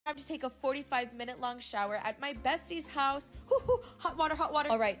Time to take a 45-minute long shower at my bestie's house. Woo-hoo, hot water, hot water.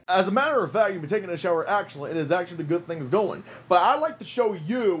 All right. As a matter of fact, you've been taking a shower actually, it is actually the good things going. But I'd like to show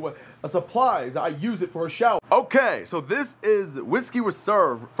you a supplies. I use it for a shower. Okay, so this is Whiskey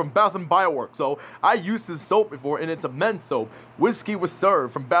Reserve from Bath & Body Works. So I used this soap before, and it's a men's soap. Whiskey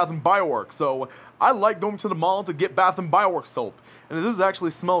Reserve from Bath & Body Works. So I like going to the mall to get Bath & Body Works soap. And this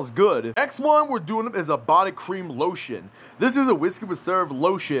actually smells good. Next one we're doing is a body cream lotion. This is a Whiskey Reserve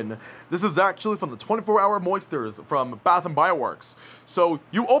lotion. This is actually from the 24-hour moistures from Bath & Body Works. So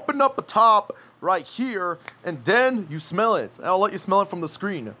you open up the top right here, and then you smell it. I'll let you smell it from the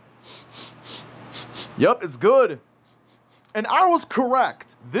screen. Yep, it's good. And I was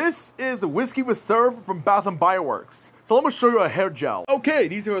correct. This is a Whiskey Reserve from Bath & Body Works. So let me show you a hair gel. Okay,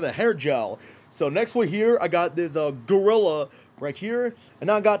 these are the hair gel. So next one here, I got this gorilla right here,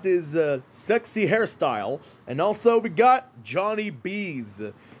 and I got this sexy hairstyle, and also we got Johnny B's.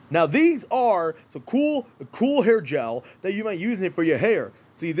 Now these are a cool hair gel that you might use it for your hair.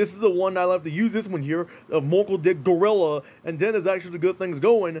 See, this is the one I love to use. This one here, of Mocha Dick Gorilla, and then there's actually the good things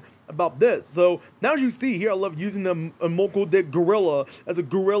going about this. So now as you see here, I love using a Mocha Dick Gorilla as a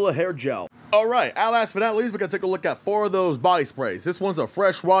gorilla hair gel. All right, at last but not least, we're gonna take a look at 4 of those body sprays. This one's a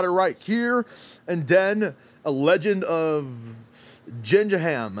fresh water right here, and then a Legend of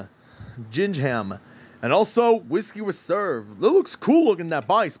Gingham, and also Whiskey Reserve. It looks cool looking, that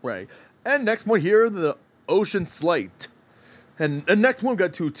body spray. And next one here, the Ocean Slate. And next one we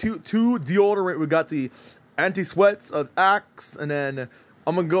got two deodorant. We got the anti-sweats of Axe, and then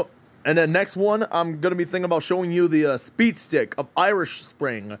next one I'm gonna be thinking about showing you the Speed Stick of Irish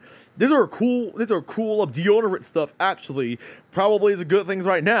Spring. These are cool deodorant stuff actually. Probably is a good things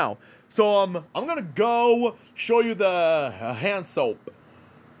right now. So I'm gonna go show you the hand soap.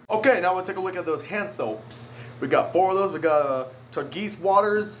 Okay, now we'll take a look at those hand soaps. We got 4 of those. We got Turquoise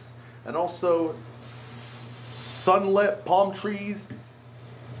Waters, and also Sunlit Palm Trees,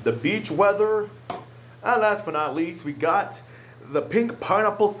 the Beach Weather, and last but not least, we got the Pink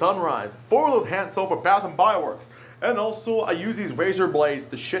Pineapple Sunrise. 4 of those hand soap for Bath & Body Works. And also, I use these razor blades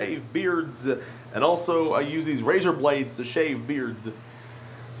to shave beards. And also, I use these razor blades to shave beards.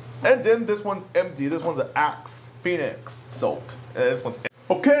 And then this one's empty. This one's an Axe Phoenix soap. And this one's empty.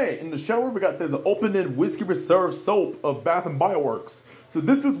 Okay, in the shower, we got this open-end Whiskey Reserve soap of Bath & Body Works. So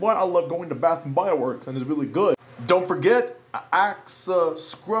this is why I love going to Bath & Body Works, and it's really good. Don't forget, Axe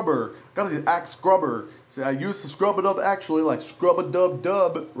Scrubber. Got this Axe Scrubber. See, I used to scrub it up actually, like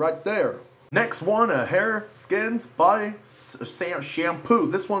scrub-a-dub-dub right there. Next one, a hair, skins, body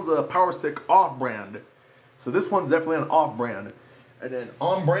shampoo. This one's a Power Stick off-brand. So this one's definitely an off-brand. And then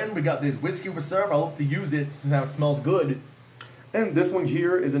on-brand, we got this Whiskey Reserve. I love to use it since it smells good. And this one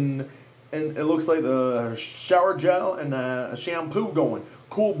here is and it looks like the shower gel and a shampoo going.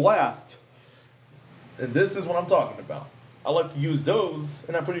 Cool Blast. And this is what I'm talking about. I like to use those,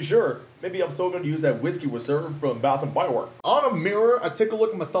 and I'm pretty sure maybe I'm still going to use that Whiskey Reserve from Bath & Body Works. On a mirror, I take a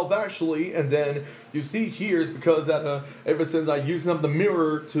look at myself actually, and then you see here is because that ever since I used up the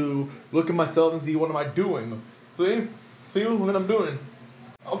mirror to look at myself and see what am I doing. See what I'm doing.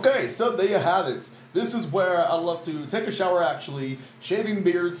 Okay, so there you have it. This is where I love to take a shower actually, shaving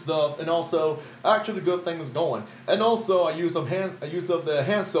beard stuff, and also actually good things going. And also I use up the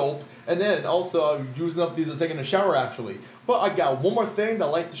hand soap, and then also I'm using up these taking a shower actually. But I got one more thing that I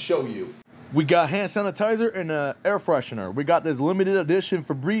like to show you. We got hand sanitizer and air freshener. We got this limited edition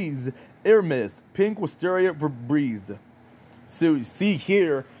Febreze Air Mist, pink wisteria Febreze. So you see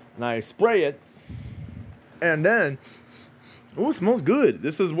here, and I spray it, and then oh, it smells good.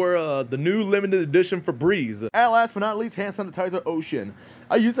 This is where the new limited edition Febreze. And last but not least, hand sanitizer Ocean.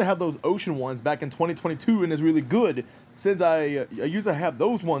 I used to have those Ocean ones back in 2022, and it's really good since I used to have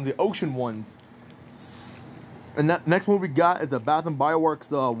those ones, the Ocean ones. And that next one we got is a Bath & Body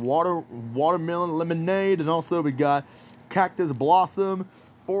Works watermelon lemonade, and also we got Cactus Blossom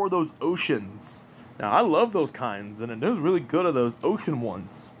for those Oceans. Now I love those kinds, and it was really good of those Ocean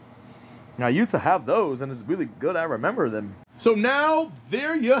ones. Now I used to have those, and it's really good. I remember them. So now,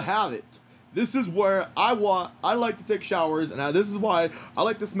 there you have it. This is where I like to take showers, and this is why I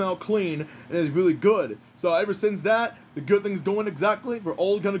like to smell clean, and it's really good. So ever since that, the good thing's going exactly for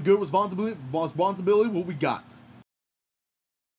all kind of good responsibility what we got.